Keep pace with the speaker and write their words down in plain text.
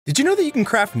Did you know that you can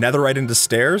craft netherite into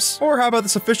stairs? Or how about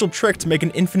this official trick to make an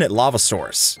infinite lava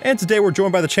source? And today we're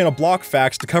joined by the channel Block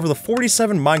Facts to cover the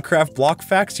 47 Minecraft block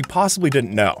facts you possibly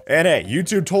didn't know. And hey,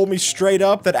 YouTube told me straight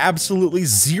up that absolutely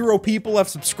 0 people have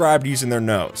subscribed using their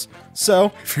nose.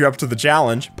 So, if you're up to the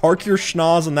challenge, park your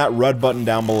schnoz on that red button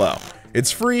down below. It's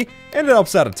free, and it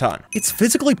helps out a ton. It's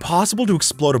physically possible to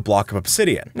explode a block of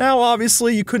obsidian. Now,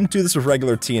 obviously, you couldn't do this with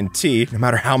regular TNT, no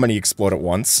matter how many explode at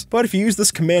once, but if you use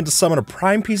this command to summon a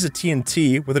prime piece of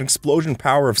TNT with an explosion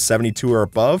power of 72 or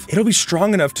above, it'll be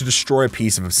strong enough to destroy a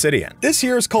piece of obsidian. This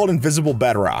here is called invisible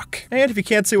bedrock, and if you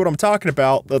can't see what I'm talking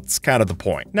about, that's kind of the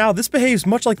point. Now, this behaves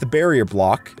much like the barrier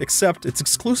block, except it's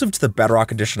exclusive to the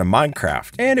Bedrock edition of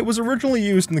Minecraft, and it was originally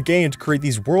used in the game to create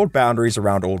these world boundaries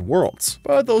around old worlds.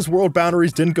 But those world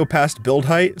boundaries didn't go past build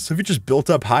height, so if you just built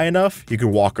up high enough, you could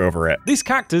walk over it. This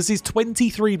cactus is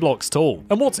 23 blocks tall,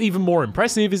 and what's even more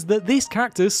impressive is that this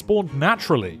cactus spawned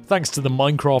naturally. Thanks to the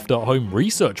Minecraft at Home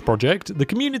research project, the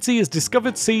community has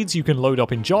discovered seeds you can load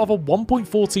up in Java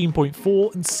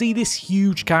 1.14.4 and see this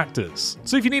huge cactus.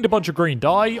 So if you need a bunch of green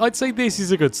dye, I'd say this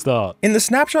is a good start. In the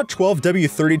Snapshot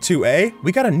 12W32A,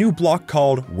 we got a new block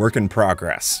called Work in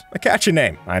Progress. A catchy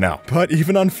name, I know. But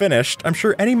even unfinished, I'm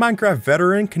sure any Minecraft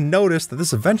veteran can notice that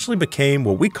this eventually became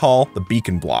what we call the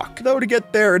beacon block. Though to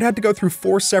get there, it had to go through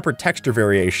 4 separate texture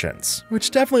variations,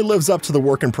 which definitely lives up to the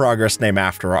Work in Progress name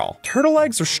after all. Turtle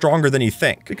eggs are stronger than you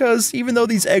think, because even though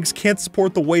these eggs can't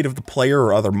support the weight of the player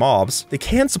or other mobs, they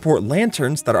can support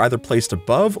lanterns that are either placed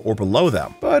above or below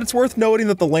them. But it's worth noting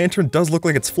that the lantern does look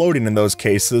like it's floating in those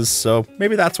cases, so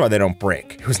maybe that's why they don't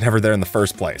break. It was never there in the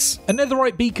first place. A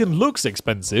netherite beacon looks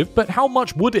expensive, but how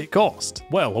much would it cost?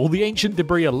 Well, all the ancient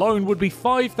debris alone would be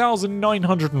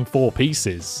 5,904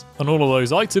 pieces, and all of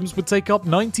those items would take up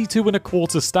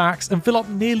 92¼ stacks and fill up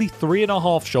nearly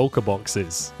 3.5 shulker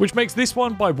boxes, which makes this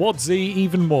one by WotZ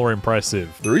even more impressive.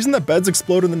 The reason that beds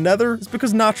explode in the nether is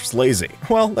because Notch was lazy.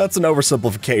 Well, that's an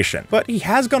oversimplification, but he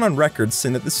has gone on record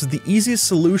saying that this is the easiest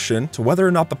solution to whether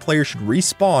or not the player should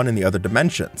respawn in the other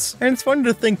dimensions. And it's funny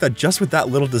to think that just with that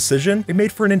little decision, it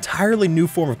made for an entirely new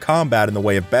form of combat in the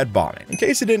way of bed bombing. In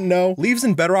case you didn't know, leaves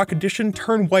in Bedrock Edition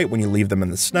turn white when you leave them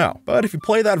in the snow. But if you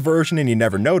play that version and you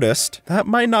never noticed, that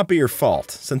might not be your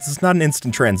fault, since it's not an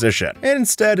instant transition. And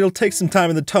instead, it'll take some time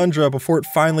in the tundra before it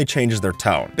finally changes their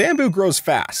tone. Bamboo grows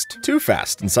fast, too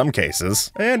fast in some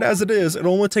cases, and as it is,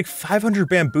 it'll only take 500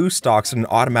 bamboo stalks in an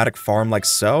automatic farm like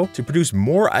so to produce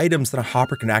more items than a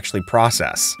hopper can actually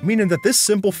process, meaning that this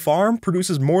simple farm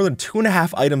produces more than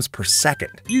 2.5 items per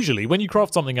second. Usually, when you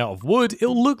craft something out of wood,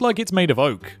 it'll look like it's made of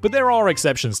oak, but there are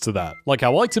exceptions to that, like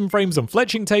how item frames and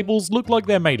fletching tables look like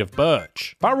they're made of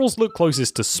birch. Barrels look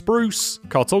closest to spruce,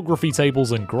 cartography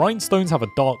tables and grindstones have a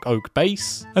dark oak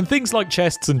base, and things like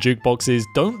chests and jukeboxes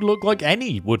don't look like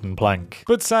any wooden plank.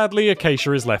 But sadly,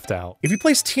 acacia is left out. If you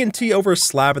place TNT over a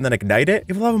slab and then ignite it,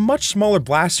 it will have a much smaller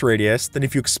blast radius than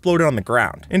if you explode it on the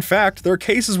ground. In fact, there are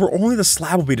cases where only the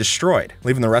slab will be destroyed,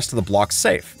 leaving the rest of the block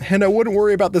safe. And I wouldn't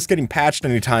worry about this getting patched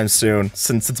anytime soon,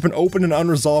 since it's been open and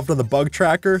unresolved on the bug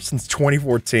tracker since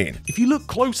 2014. If you look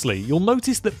closely, you'll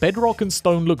notice that bedrock and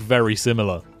stone look very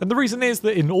similar. And the reason is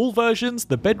that in all versions,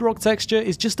 the bedrock texture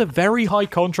is just a very high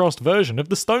contrast version of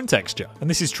the stone texture. And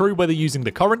this is true whether using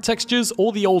the current textures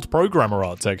or the old programmer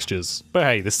art textures. But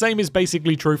hey, the same is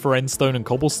basically true for endstone and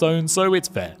cobblestone, so it's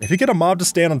fair. If you get a mob to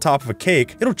stand on top of a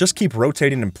cake, it'll just keep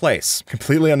rotating in place,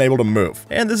 completely unable to move.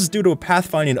 And this is due to a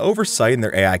pathfinding oversight in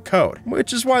their AI code,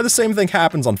 which is why the same thing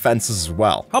happens on fences as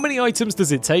well. How many items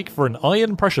does it take for an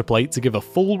iron pressure plate to give a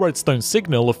full redstone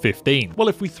signal of 15? Well,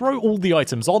 if we throw all the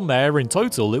items on there, in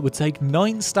total it would take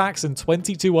 9 stacks and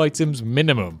 22 items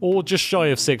minimum, or just shy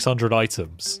of 600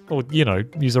 items. Or, you know,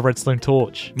 use a redstone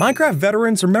torch. Minecraft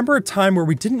veterans remember a time where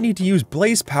we didn't need to use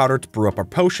blaze powder to brew up our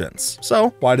potions.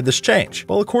 So, why did this change?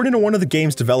 Well, according to one of the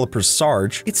game's developers,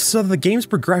 Sarge, it's so that the game's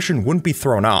progression wouldn't be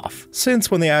thrown off. Since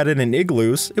when they added in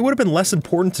igloos, it would have been less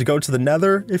important to go to the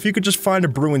nether if you could just find a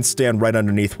brewing stand right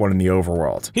underneath one in the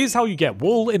overworld. Here's how you get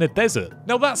wool in a desert.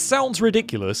 Now that sounds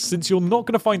ridiculous since you're not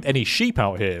going to find any sheep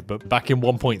out here, but back in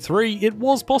 1.3 it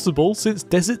was possible since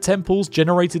desert temples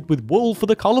generated with wool for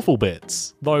the colourful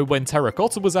bits. Though when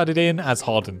terracotta was added in as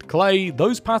hardened clay,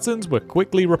 those patterns were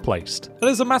quickly replaced. And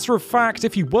as a matter of fact,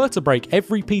 if you were to break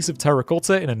every piece of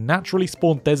terracotta in a naturally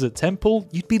spawned desert temple,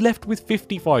 you'd be left with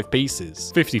 55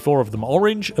 pieces, 54 of them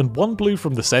orange and 1 blue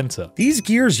from the centre. These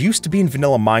gears used to be in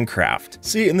vanilla Minecraft.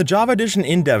 See, in the Java Edition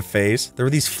in-dev phase, there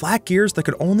were these flat gears that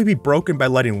could only be broken by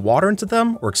letting water into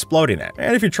them or exploding it.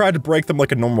 And if you tried to break them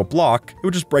like a normal block, it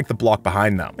would just break the block behind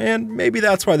behind them. And maybe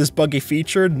that's why this buggy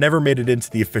feature never made it into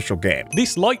the official game.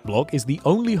 This light block is the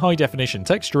only high-definition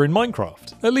texture in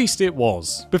Minecraft. At least it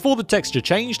was. Before the texture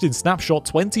changed in Snapshot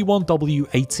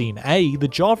 21W18A, the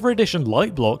Java Edition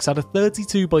light blocks had a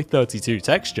 32x32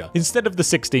 texture, instead of the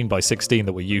 16x16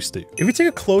 that we're used to. If you take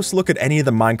a close look at any of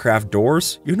the Minecraft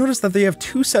doors, you'll notice that they have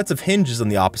two sets of hinges on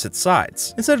the opposite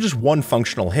sides, instead of just one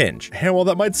functional hinge. And while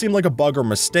that might seem like a bug or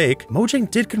mistake,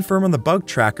 Mojang did confirm on the bug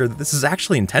tracker that this is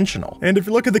actually intentional. And if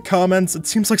you look at the comments, it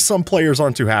seems like some players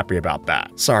aren't too happy about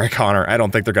that. Sorry, Connor, I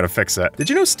don't think they're gonna fix it. Did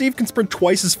you know Steve can sprint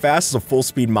twice as fast as a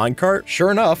full-speed minecart?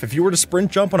 Sure enough, if you were to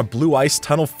sprint jump on a blue ice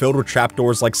tunnel filled with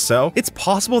trapdoors like so, it's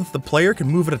possible that the player can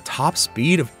move at a top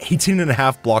speed of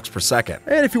 18.5 blocks per second.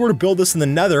 And if you were to build this in the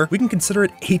Nether, we can consider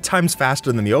it 8 times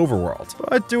faster than the overworld.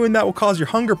 But doing that will cause your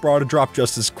hunger bar to drop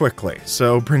just as quickly,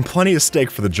 so bring plenty of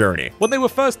steak for the journey. When they were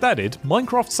first added,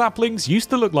 Minecraft saplings used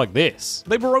to look like this.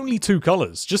 They were only 2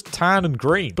 colors, just tan and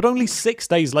green, but only 6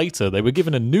 days later they were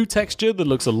given a new texture that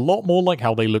looks a lot more like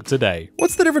how they look today.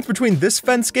 What's the difference between this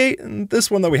fence gate and this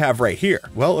one that we have right here?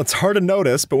 Well, it's hard to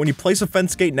notice, but when you place a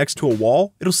fence gate next to a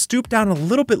wall, it'll stoop down a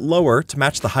little bit lower to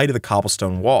match the height of the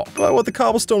cobblestone wall. But what the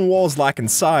cobblestone walls lack in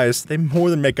size, they more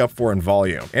than make up for in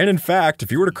volume. And in fact,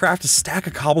 if you were to craft a stack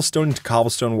of cobblestone into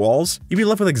cobblestone walls, you'd be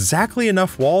left with exactly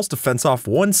enough walls to fence off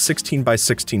one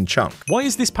 16x16 chunk. Why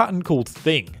is this pattern called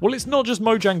thing? Well, it's not just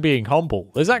Mojang being humble.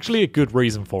 There's actually a good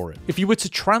reason for it. If you were to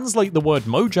translate the word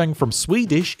Mojang from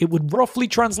Swedish, it would roughly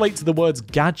translate to the words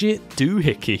gadget,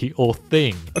 doohickey, or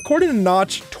thing. According to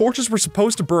Notch, torches were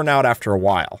supposed to burn out after a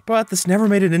while, but this never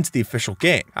made it into the official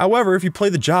game. However, if you play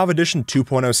the Java Edition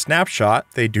 2.0 snapshot,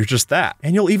 they do just that.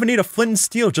 And you'll even need a flint and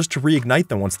steel just to reignite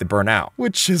them once they burn out,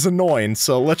 which is annoying,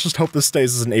 so let's just hope this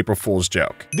stays as an April Fool's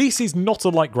joke. This is not a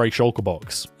light grey shulker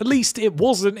box. At least it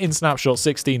wasn't in Snapshot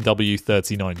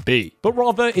 16W39B, but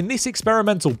rather in this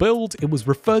experimental build, it was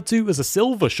referred to as a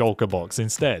silver shulker box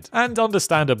instead. And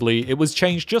understandably, it was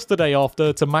changed just the day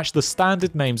after to match the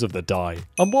standard names of the dye.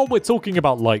 And while we're talking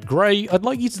about light grey, I'd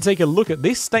like you to take a look at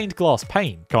this stained glass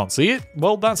pane. Can't see it?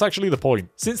 Well, that's actually the point.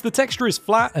 Since the texture is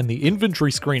flat and the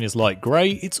inventory screen is light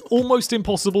grey, it's almost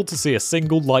impossible to see a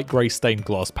single light grey stained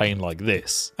glass pane like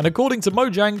this. And according to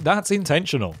Mojang, that's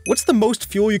intentional. What's the most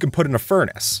fuel you can put in a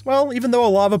furnace? Well, even though a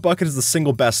lava bucket is the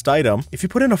single best item, if you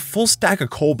put in a full stack of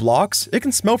coal blocks, it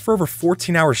can smelt for over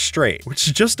 14 hours straight, which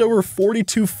is just over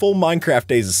 42 full Minecraft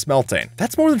days of smelting.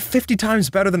 That's more than 50 times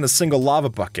better than a single lava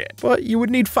bucket. But you would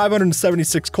need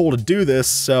 576 coal to do this,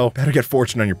 so better get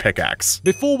fortune on your pickaxe.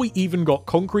 Before we even got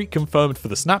concrete confirmed for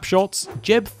the snapshots,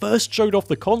 Jeb first showed off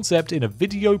the concept in a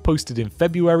video posted in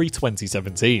February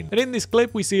 2017. And in this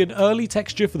clip, we see an early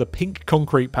texture for the pink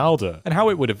concrete powder, and how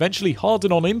it would eventually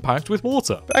harden on impact with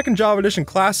water. Back in Java Edition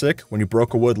Classic, when you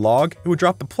broke a wood log, it would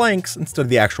drop the planks instead of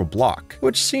the actual block,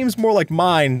 which seems more like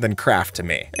mine than craft to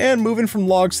me. And moving from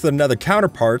logs to the nether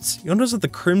counterparts, you'll notice that the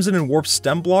crimson and warped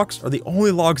stem blocks are the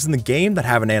only logs in the game that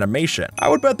have an animation. I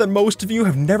would bet that most of you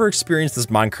have never experienced this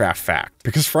Minecraft fact,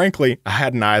 because frankly, I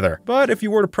hadn't either. But if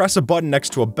you were to press a button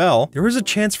next to a bell, there is a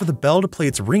chance for the bell to play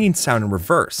its ringing sound in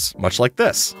reverse, much like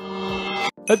this.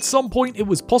 At some point, it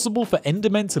was possible for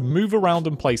Endermen to move around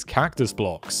and place cactus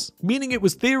blocks, meaning it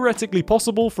was theoretically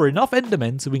possible for enough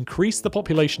Endermen to increase the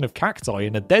population of cacti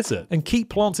in a desert and keep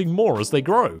planting more as they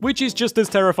grow, which is just as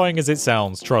terrifying as it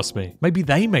sounds, trust me. Maybe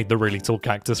they made the really tall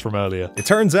cactus from earlier. It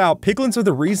turns out, piglins are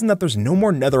the reason that there's no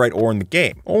more netherite ore in the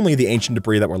game, only the ancient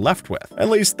debris that we're left with. At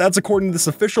least, that's according to this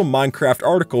official Minecraft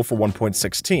article for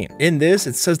 1.16. In this,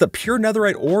 it says that pure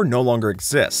netherite ore no longer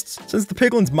exists, since the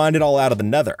piglins mined it all out of the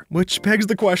nether, which begs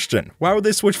the question, why would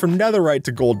they switch from netherite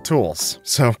to gold tools?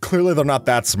 So clearly they're not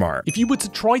that smart. If you were to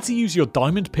try to use your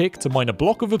diamond pick to mine a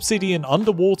block of obsidian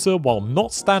underwater while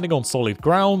not standing on solid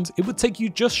ground, it would take you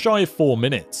just shy of 4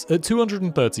 minutes at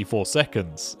 234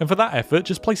 seconds. And for that effort,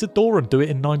 just place a door and do it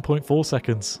in 9.4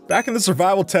 seconds. Back in the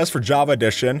survival test for Java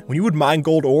Edition, when you would mine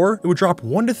gold ore, it would drop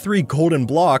 1 to 3 golden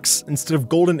blocks instead of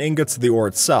golden ingots of the ore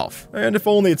itself. And if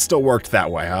only it still worked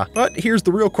that way, huh? But here's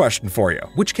the real question for you.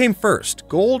 Which came first,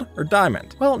 gold or diamond?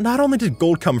 Well, not only did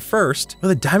gold come first, but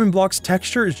the diamond block's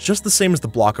texture is just the same as the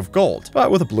block of gold,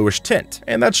 but with a bluish tint.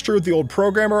 And that's true with the old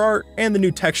programmer art and the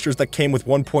new textures that came with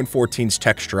 1.14's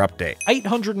texture update.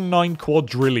 809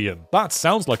 quadrillion. That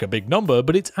sounds like a big number,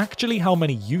 but it's actually how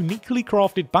many uniquely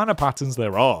crafted banner patterns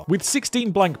there are. With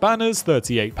 16 blank banners,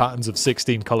 38 patterns of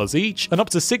 16 colors each, and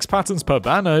up to 6 patterns per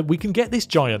banner, we can get this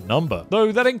giant number.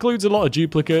 Though that includes a lot of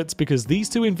duplicates because these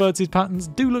two inverted patterns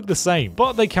do look the same,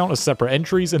 but they count as separate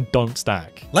entries and don't stand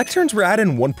stack. Lecterns were added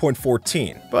in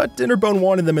 1.14, but Dinnerbone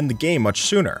wanted them in the game much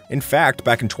sooner. In fact,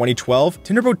 back in 2012,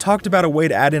 Dinnerbone talked about a way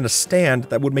to add in a stand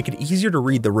that would make it easier to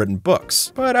read the written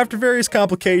books. But after various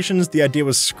complications, the idea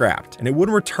was scrapped, and it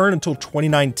wouldn't return until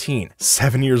 2019,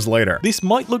 7 years later. This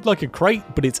might look like a crate,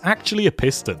 but it's actually a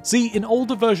piston. See, in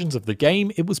older versions of the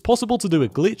game, it was possible to do a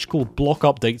glitch called block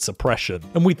update suppression,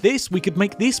 and with this, we could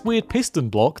make this weird piston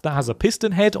block that has a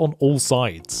piston head on all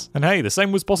sides. And hey, the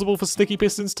same was possible for sticky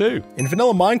pistons too. In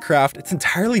vanilla Minecraft, it's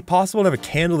entirely possible to have a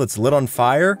candle that's lit on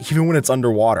fire, even when it's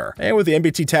underwater. And with the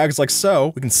NBT tags like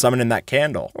so, we can summon in that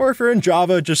candle. Or if you're in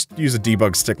Java, just use a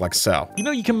debug stick like so. You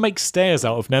know you can make stairs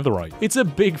out of netherite. It's a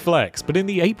big flex, but in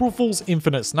the April Fool's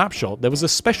Infinite Snapshot, there was a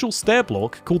special stair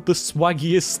block called the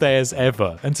swaggiest stairs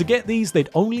ever. And to get these, they'd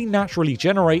only naturally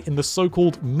generate in the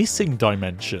so-called missing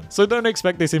dimension. So don't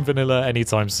expect this in vanilla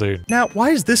anytime soon. Now, why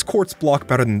is this quartz block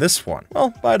better than this one?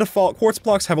 Well, by default, quartz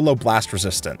blocks have a low blast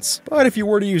resistance. But if you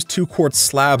were to use 2 quartz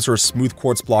slabs or a smooth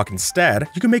quartz block instead,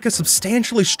 you can make a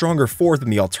substantially stronger fort than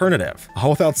the alternative, all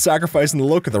without sacrificing the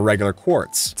look of the regular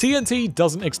quartz. TNT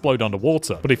doesn't explode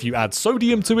underwater, but if you add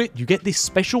sodium to it, you get this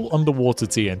special underwater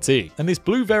TNT. And this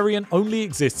blue variant only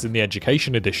exists in the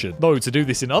Education Edition. Though to do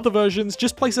this in other versions,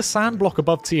 just place a sand block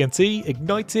above TNT,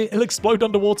 ignite it, it'll explode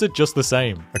underwater just the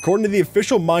same. According to the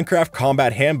official Minecraft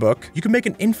Combat Handbook, you can make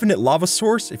an infinite lava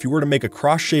source if you were to make a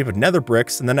cross shape of nether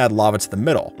bricks and then add lava to the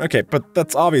middle. Okay, but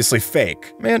that's obviously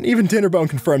fake. Man, even Dinnerbone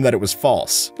confirmed that it was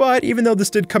false. But even though this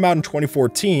did come out in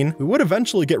 2014, we would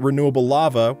eventually get renewable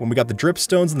lava when we got the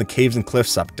dripstones and the caves and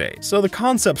cliffs update. So the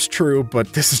concept's true,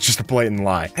 but this is just a blatant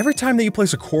lie. Every time that you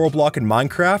place a coral block in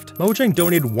Minecraft, Mojang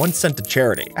donated 1 cent to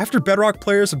charity. After Bedrock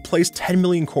players had placed 10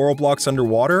 million coral blocks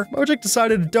underwater, Mojang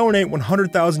decided to donate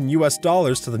 100,000 US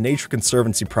dollars to the Nature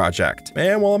Conservancy project.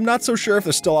 And while I'm not so sure if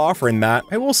they're still offering that,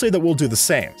 I will say that we'll do the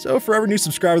same. So for every new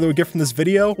subscriber that we get from this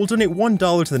video, we'll donate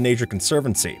 $1 to the Nature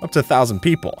Conservancy, up to 1,000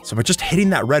 people. So by just hitting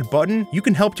that red button, you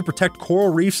can help to protect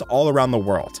coral reefs all around the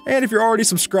world. And if you're already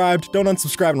subscribed, don't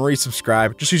unsubscribe and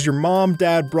resubscribe. Just use your mom,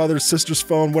 dad, brother, sister's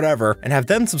phone, whatever, and have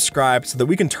them subscribe so that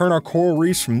we can turn our coral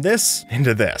reefs from this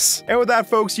into this. And with that,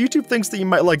 folks, YouTube thinks that you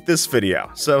might like this video.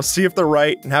 So see if they're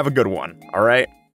right and have a good one, all right?